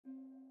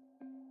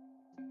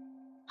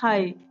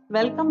Hi,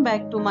 welcome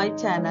back to my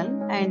channel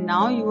and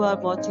now you are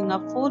watching a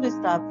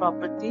 4-star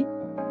property.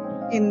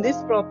 In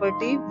this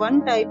property,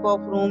 one type of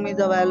room is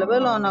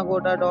available on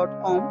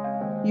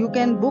agoda.com. You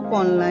can book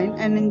online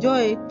and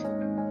enjoy it.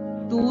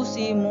 To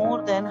see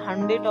more than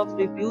 100 of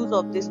reviews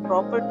of this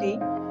property,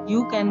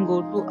 you can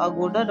go to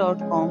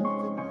agoda.com.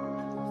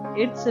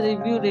 Its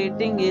review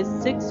rating is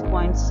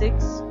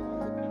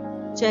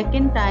 6.6.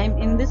 Check-in time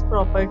in this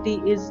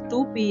property is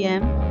 2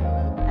 p.m.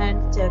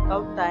 and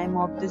check-out time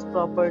of this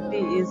property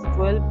is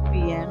 12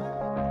 p.m.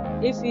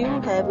 If you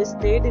have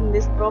stayed in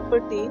this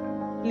property,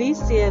 please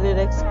share your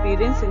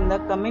experience in the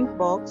comment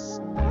box.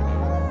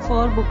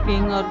 For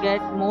booking or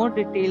get more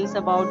details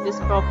about this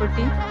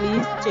property,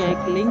 please check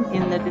link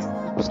in the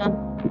description.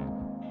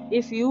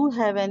 If you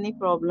have any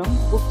problem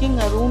booking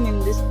a room in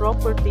this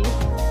property,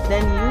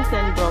 then you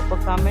can drop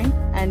a comment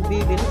and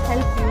we will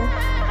help you.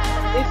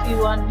 If you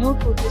are new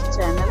to this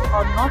channel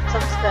or not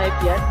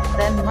subscribed yet,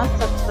 then must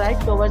subscribe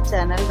to our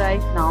channel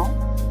right now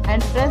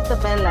and press the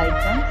bell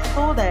icon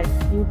so that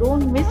you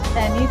don't miss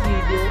any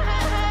video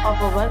of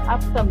our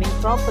upcoming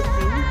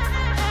property.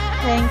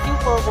 Thank you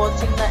for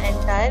watching the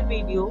entire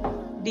video.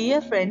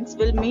 Dear friends,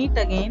 we'll meet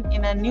again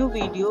in a new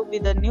video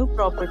with a new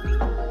property.